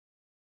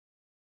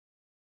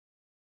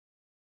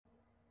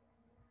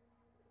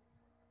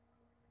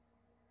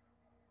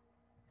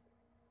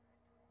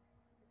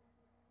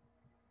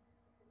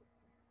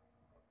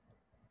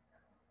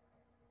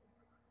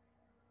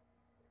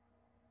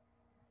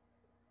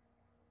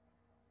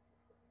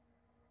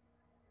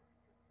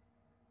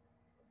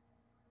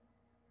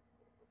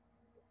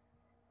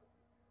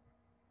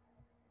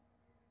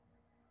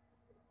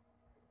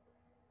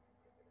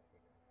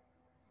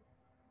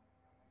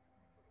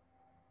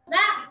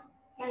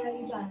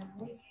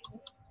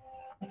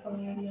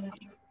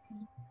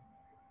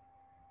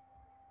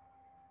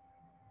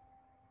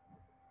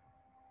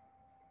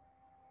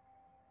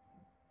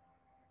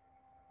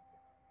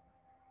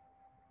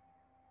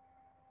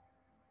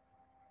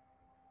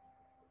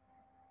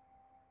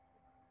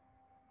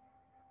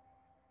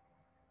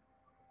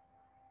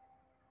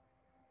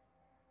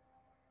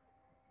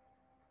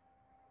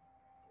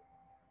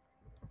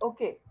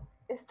Okay,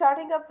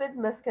 starting up with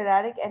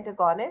muscarinic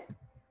antagonists.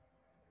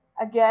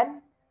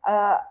 Again,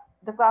 uh,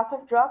 the class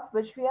of drug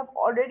which we have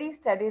already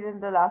studied in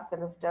the last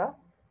semester,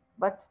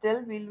 but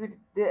still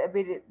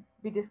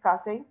be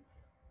discussing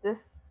this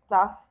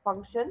class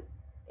function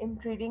in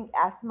treating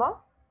asthma.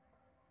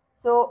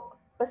 So,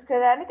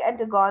 muscarinic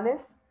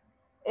antagonists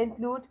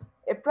include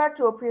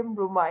ipratropium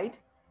bromide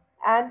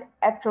and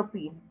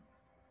atropine.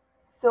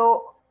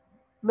 So,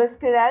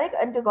 muscarinic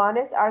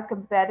antagonists are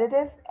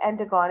competitive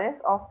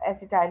antagonists of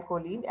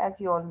acetylcholine, as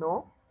you all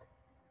know.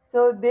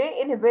 So they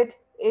inhibit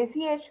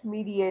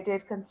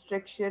ACH-mediated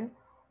constriction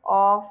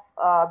of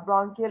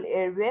bronchial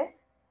airways.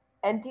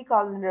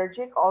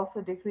 Anticholinergic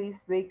also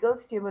decrease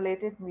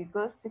vagal-stimulated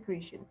mucus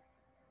secretion.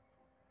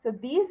 So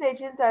these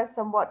agents are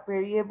somewhat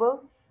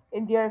variable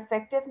in their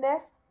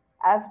effectiveness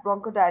as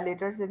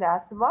bronchodilators in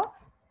asthma,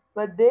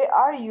 but they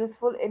are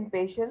useful in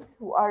patients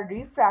who are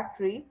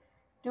refractory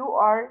to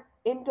or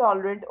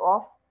intolerant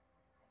of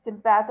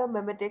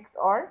sympathomimetics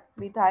or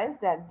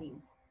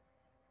methylxanthines.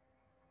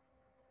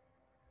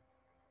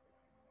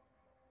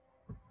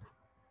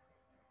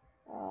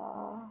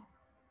 Uh,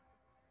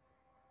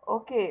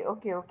 okay.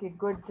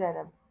 Good,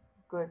 Zainab.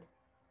 Good.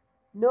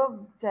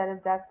 No,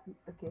 Zainab, that's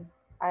okay.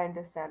 I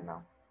understand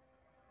now.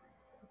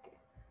 Okay.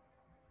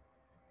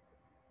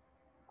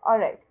 All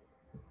right.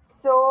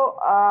 So,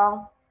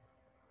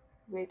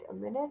 wait a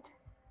minute.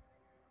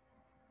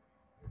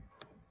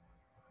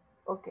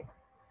 Okay.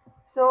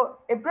 So,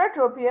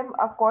 ipratropium,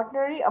 a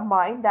quaternary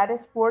amine that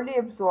is poorly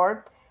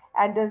absorbed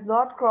and does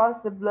not cross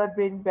the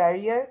blood-brain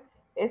barrier,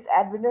 is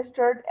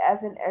administered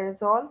as an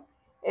aerosol.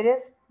 It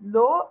is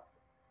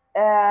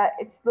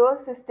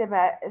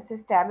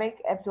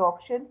systemic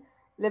absorption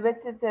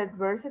limits its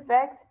adverse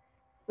effects.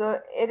 So,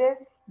 it is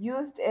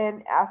used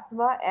in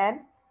asthma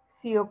and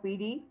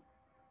COPD.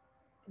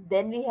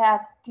 Then we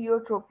have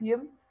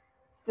tiotropium.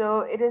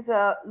 So it is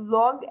a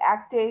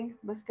long-acting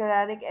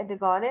muscarinic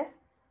antagonist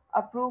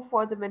approved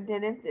for the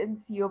maintenance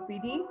in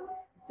COPD.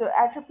 So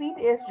atropine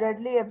is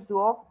readily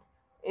absorbed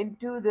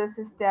into the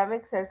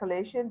systemic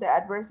circulation. The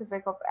adverse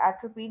effect of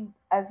atropine,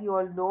 as you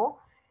all know,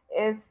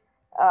 is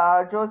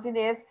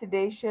drowsiness,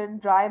 sedation,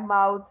 dry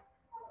mouth,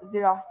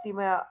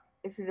 xerostomia,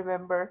 if you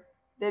remember.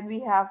 Then we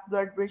have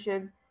blood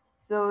vision.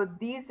 So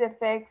these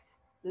effects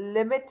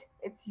limit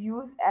its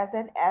use as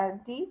an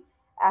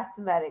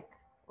anti-asthmatic.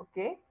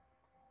 Okay.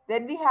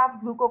 Then we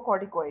have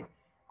glucocorticoid.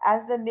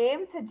 As the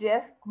name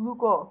suggests,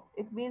 gluco,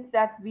 it means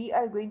that we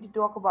are going to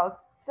talk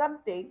about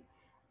something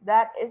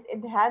that is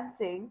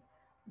enhancing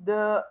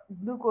the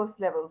glucose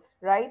levels,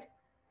 right?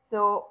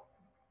 So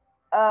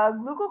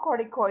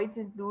glucocorticoids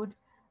include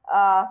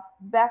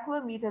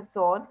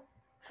beclomethasone,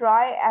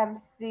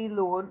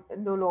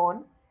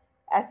 triamcinolone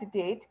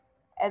acetate,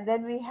 and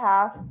then we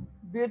have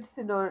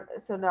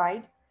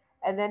budesonide,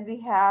 and then we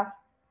have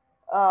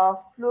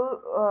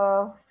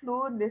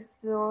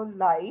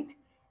flunisolide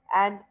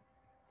and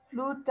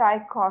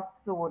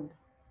fluticasone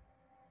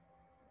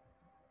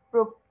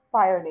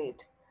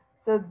propionate.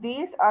 So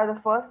these are the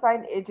first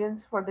line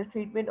agents for the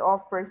treatment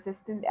of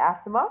persistent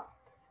asthma.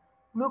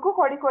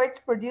 Glucocorticoids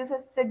produce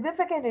a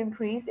significant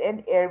increase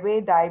in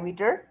airway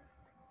diameter.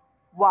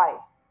 Why?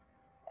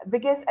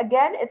 Because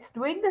again, it's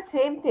doing the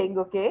same thing,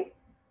 okay?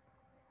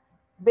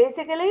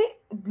 Basically,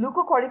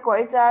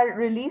 glucocorticoids are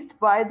released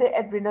by the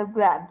adrenal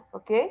gland,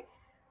 okay?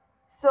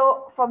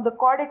 So, from the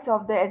cortex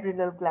of the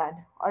adrenal gland,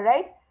 all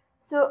right?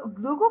 So,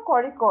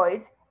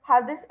 glucocorticoids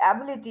have this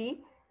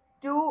ability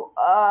to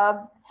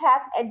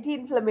have anti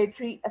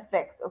inflammatory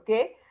effects,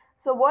 okay?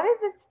 So, what is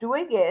it's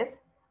doing is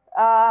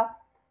uh,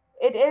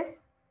 it is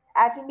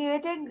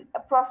attenuating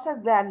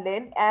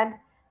prostaglandin and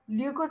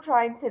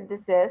leukotriene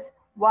synthesis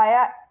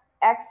via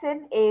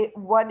axin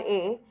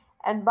A1A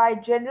and by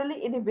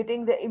generally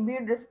inhibiting the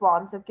immune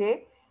response,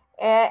 okay,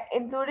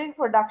 including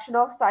production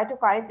of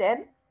cytokines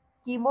and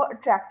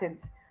chemoattractants.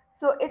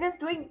 So it is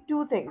doing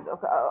two things,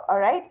 okay, all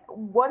right.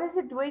 What is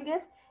it doing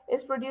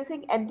is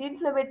producing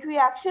anti-inflammatory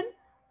action,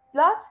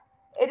 plus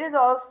it is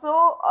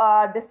also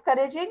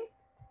discouraging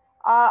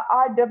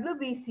our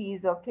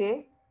WBCs,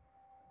 okay,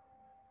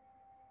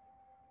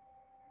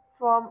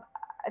 from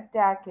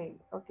attacking.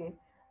 Okay,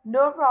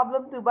 no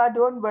problem, Tuba.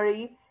 Don't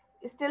worry.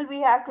 Still,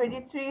 we have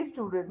 23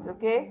 students.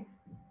 Okay,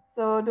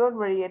 so don't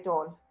worry at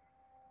all.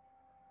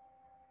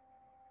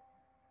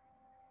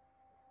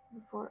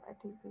 Before I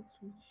take this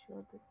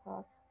screenshot, the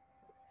class.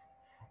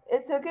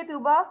 It's okay,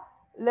 Tuba.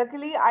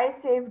 Luckily, I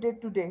saved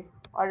it today.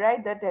 All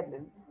right, the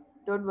attendance.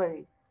 Don't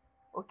worry.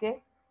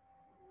 Okay.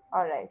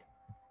 All right.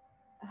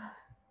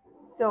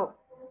 So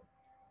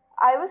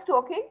I was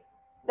talking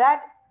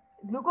that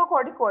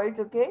glucocorticoids,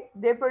 okay,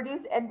 they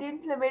produce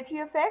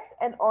anti-inflammatory effects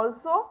and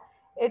also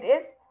It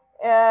is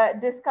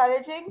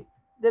discouraging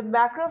the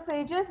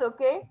macrophages,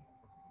 okay,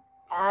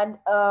 and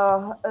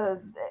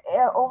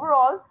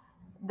overall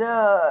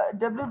the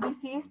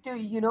WBCs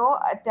to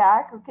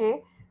attack,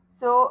 okay.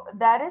 So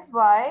that is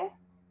why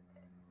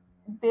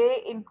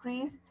they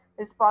increase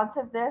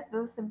responsiveness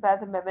to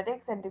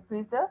sympathomimetics and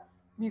decrease the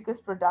mucus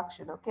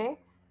production, okay.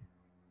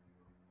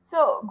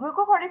 So,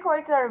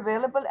 glucocorticoids are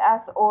available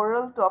as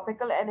oral,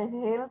 topical, and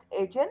inhaled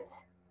agents.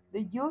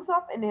 The use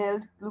of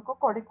inhaled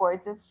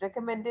glucocorticoids is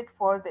recommended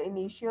for the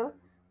initial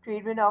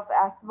treatment of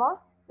asthma,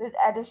 with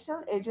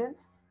additional agents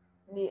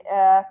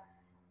uh,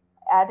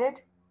 added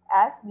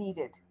as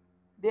needed.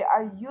 They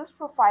are used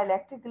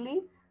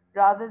prophylactically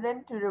rather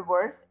than to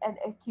reverse an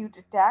acute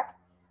attack.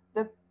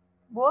 The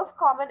most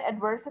common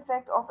adverse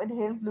effect of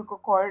inhaled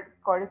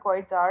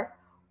glucocorticoids are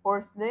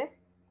hoarseness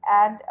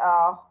and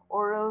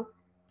oral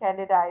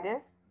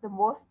candidiasis. The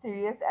most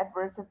serious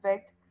adverse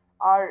effects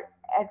are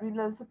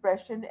adrenal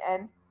suppression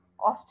and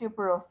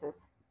osteoporosis.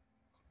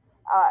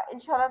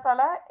 Inshallah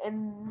Ta'ala,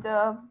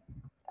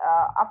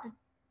 after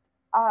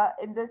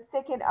in the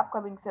second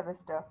upcoming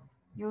semester,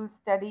 you'll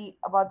study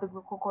about the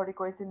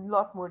glucocorticoids in a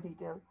lot more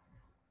detail.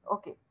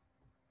 Okay,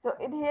 so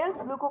inhaled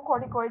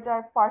glucocorticoids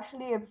are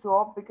partially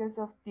absorbed because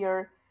of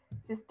their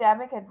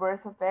systemic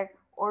adverse effect.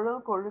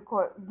 Oral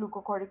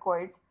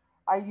glucocorticoids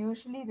are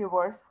usually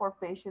reversed for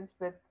patients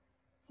with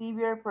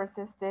severe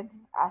persistent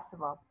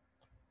asthma.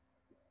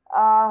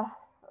 Uh,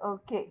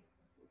 okay,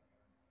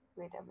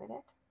 wait a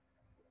minute.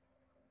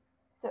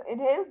 So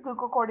inhaled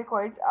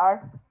glucocorticoids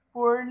are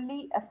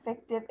poorly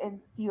effective in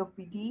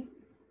COPD.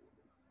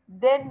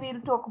 Then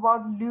we'll talk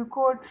about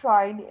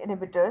leukotriene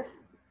inhibitors.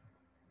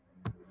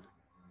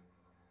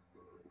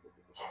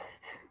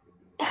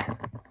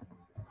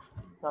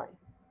 Sorry.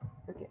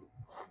 Okay.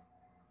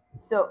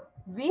 So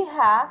we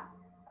have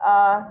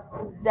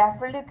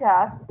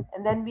zafirlukas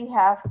and then we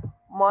have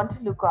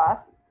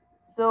montelukast.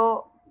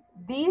 So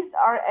these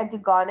are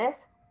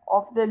antagonists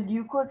of the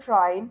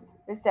leukotriene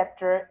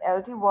receptor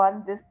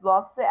LT1. This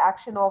blocks the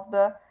action of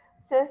the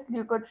cis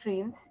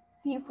leukotrienes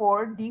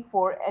C4,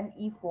 D4, and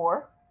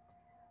E4.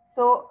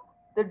 So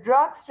the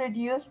drugs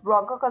reduce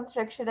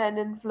bronchoconstriction and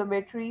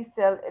inflammatory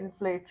cell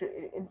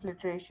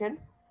infiltration.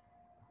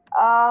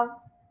 Uh,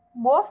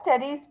 Most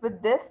studies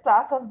with this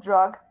class of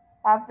drug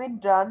have been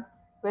done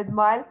with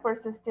mild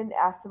persistent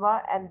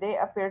asthma and they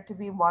appear to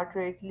be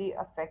moderately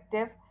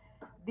effective.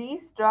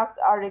 These drugs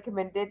are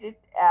recommended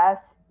as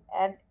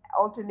an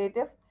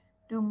alternative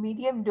to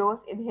medium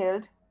dose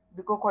inhaled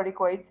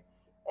glucocorticoids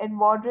in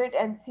moderate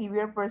and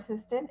severe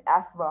persistent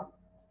asthma.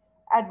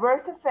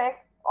 Adverse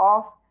effects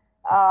of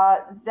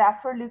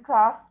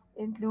zafirlukas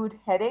include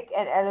headache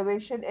and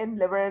elevation in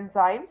liver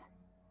enzymes.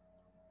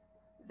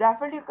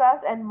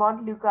 Zafirlukas and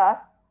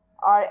montelukast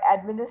are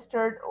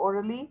administered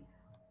orally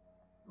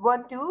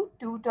 1 to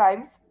 2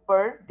 times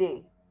per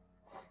day.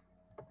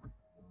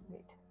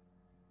 Wait.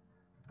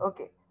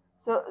 Okay.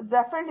 So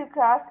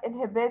Zafirlukas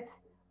inhibits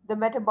the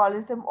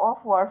metabolism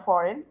of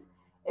warfarins.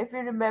 If you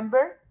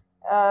remember,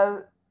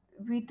 uh,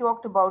 we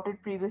talked about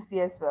it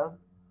previously as well.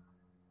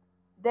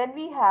 Then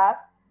we have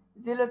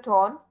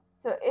Xylitol.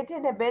 So it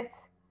inhibits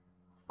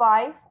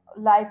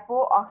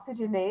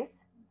 5-lipooxygenase,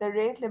 the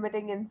rate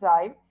limiting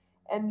enzyme,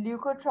 and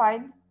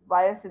leukotriene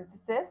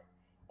biosynthesis.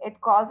 It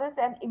causes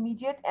an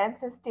immediate and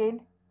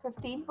sustained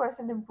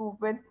 15%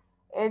 improvement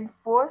in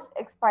forced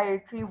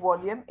expiratory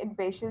volume in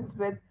patients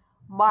with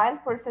mild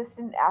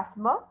persistent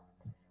asthma.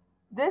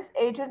 This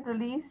agent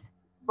relieves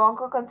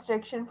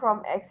bronchoconstriction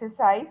from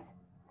exercise.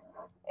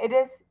 It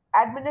is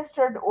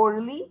administered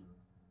orally,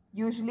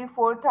 usually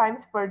 4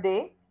 times per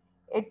day.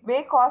 It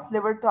may cause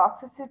liver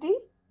toxicity.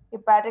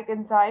 Hepatic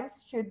enzymes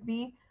should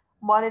be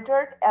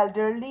monitored.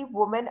 Elderly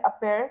women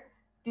appear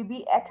to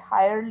be at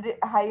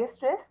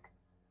highest risk.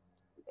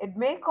 It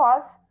may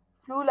cause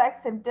flu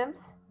like symptoms,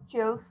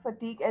 chills,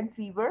 fatigue, and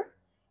fever.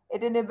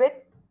 It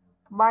inhibits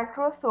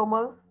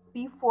microsomal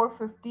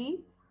P450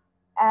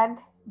 and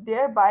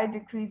thereby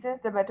decreases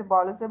the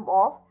metabolism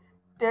of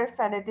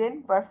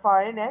terfenadine,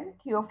 warfarin, and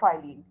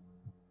theophylline.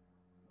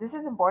 This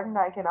is important.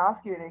 I can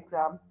ask you in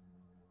exam.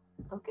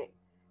 Okay.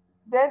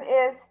 Then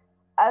is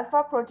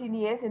alpha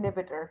proteinase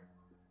inhibitor.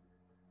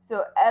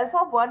 So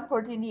alpha 1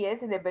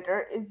 proteinase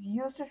inhibitor is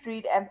used to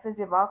treat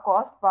emphysema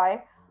caused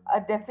by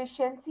a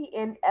deficiency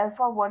in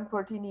alpha 1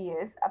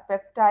 proteinase, a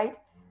peptide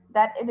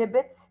that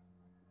inhibits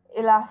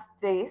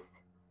elastase.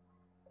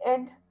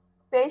 In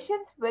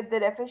patients with the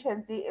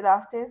deficiency,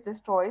 elastase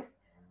destroys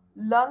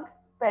lung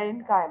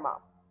parenchyma.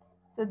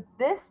 So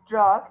this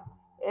drug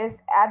is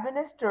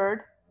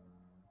administered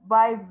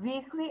by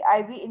weekly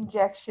IV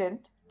injection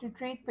to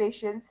treat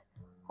patients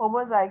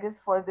homozygous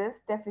for this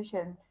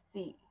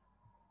deficiency.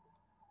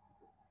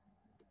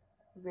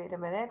 Wait a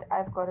minute,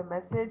 I've got a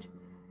message.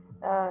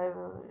 Uh,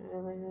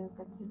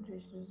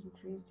 Concentration is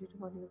increased due to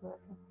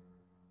monogastric.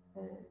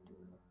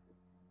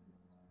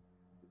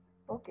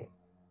 Okay,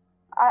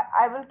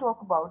 I will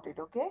talk about it.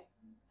 Okay,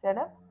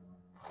 Senna.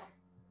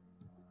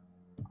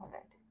 All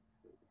right.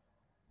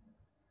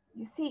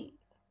 You see,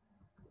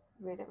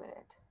 wait a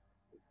minute.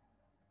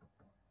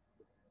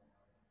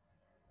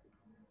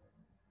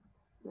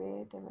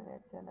 Wait a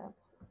minute, Zainab.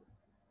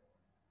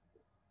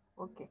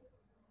 Okay.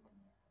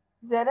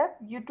 Zainab,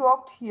 you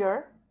talked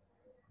here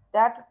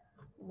that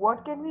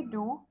what can we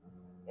do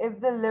if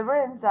the liver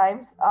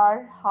enzymes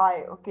are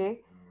high, okay?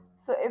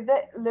 So if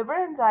the liver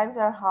enzymes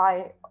are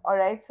high, all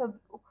right, so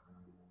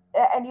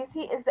and you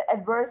see is the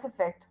adverse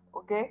effect,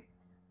 okay?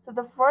 So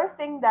the first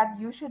thing that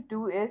you should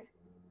do is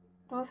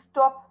to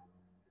stop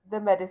the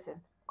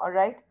medicine, all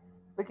right?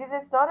 Because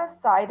it's not a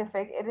side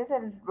effect, it is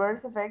an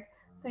adverse effect.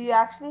 So you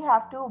actually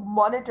have to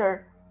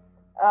monitor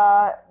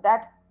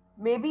that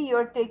maybe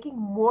you're taking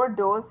more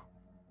dose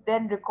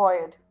than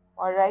required,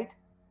 all right?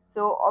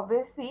 So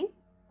obviously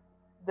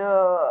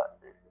the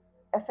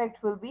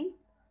effect will be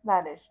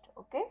managed,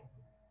 okay?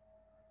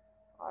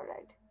 All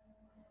right.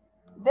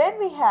 Then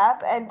we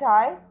have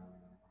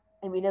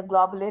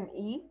anti-immunoglobulin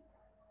E.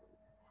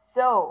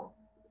 So,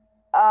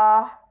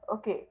 uh,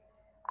 okay.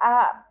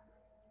 Uh,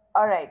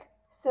 All right.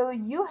 So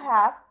you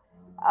have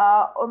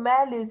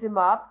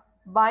omalizumab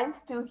binds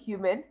to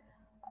human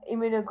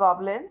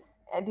immunoglobulins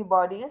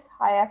antibodies,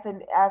 high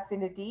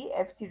affinity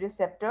Fc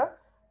receptor,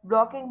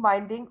 blocking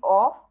binding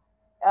of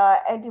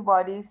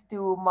antibodies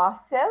to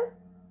mast cell,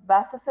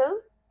 basophil,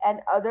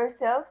 and other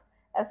cells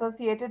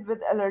associated with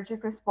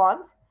allergic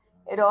response.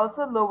 It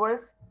also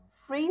lowers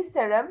free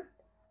serum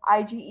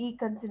IgE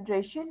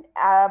concentration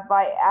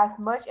by as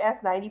much as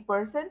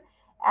 90%,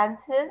 and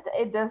since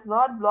it does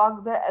not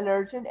block the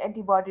allergen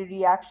antibody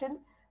reaction,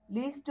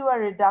 leads to a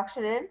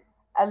reduction in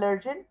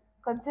allergen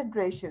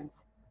concentrations.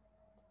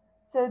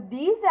 So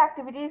these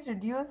activities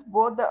reduce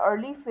both the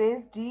early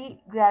phase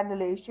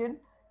degranulation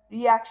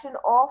reaction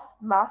of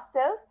mast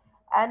cell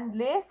and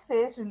late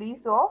phase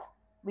release of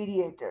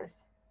mediators.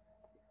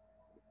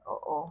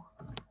 Oh,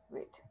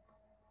 wait.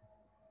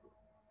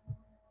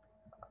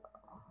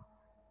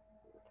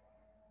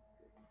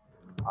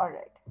 All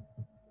right.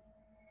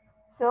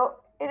 So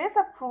it is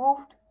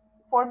approved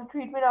for the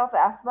treatment of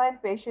asthma in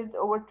patients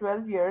over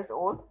 12 years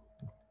old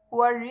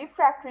who are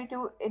refractory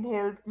to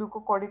inhaled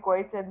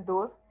glucocorticoids and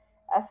those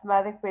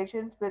asthmatic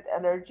patients with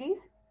allergies.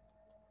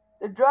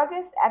 The drug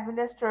is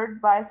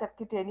administered by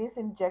subcutaneous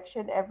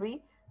injection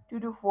every 2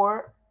 to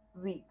 4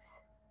 weeks.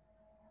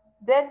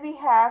 Then we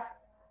have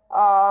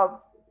uh,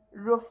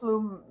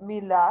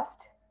 roflumilast.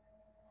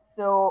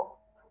 So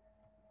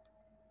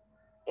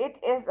it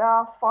is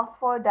a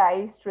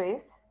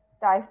phosphodiesterase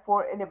type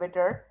 4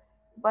 inhibitor,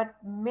 but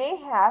may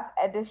have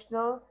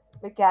additional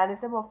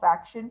mechanism of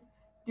action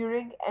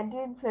during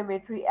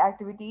anti-inflammatory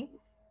activity.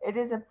 It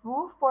is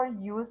approved for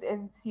use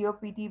in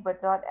COPD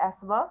but not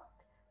asthma.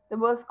 The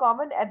most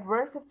common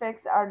adverse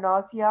effects are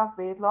nausea,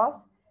 weight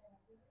loss,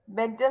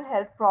 mental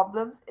health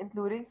problems,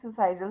 including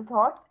suicidal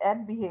thoughts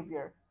and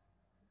behavior.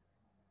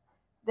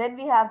 Then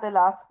we have the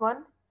last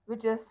one,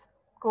 which is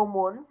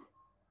chromones.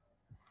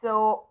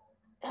 So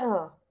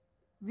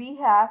we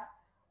have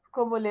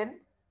chromoline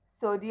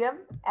sodium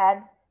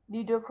and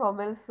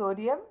nitochromyl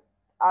sodium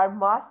are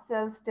mast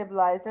cell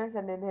stabilizers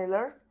and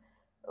inhalers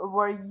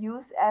were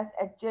used as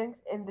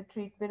adjuncts in the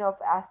treatment of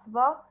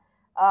asthma.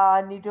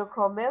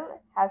 Nitochromyl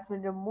has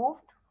been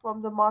removed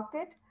from the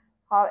market.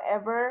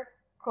 However,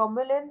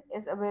 chromoline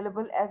is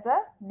available as a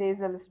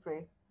nasal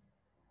spray.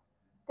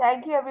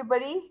 Thank you,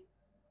 everybody.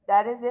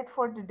 That is it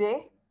for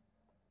today.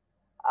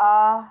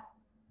 Uh,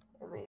 wait.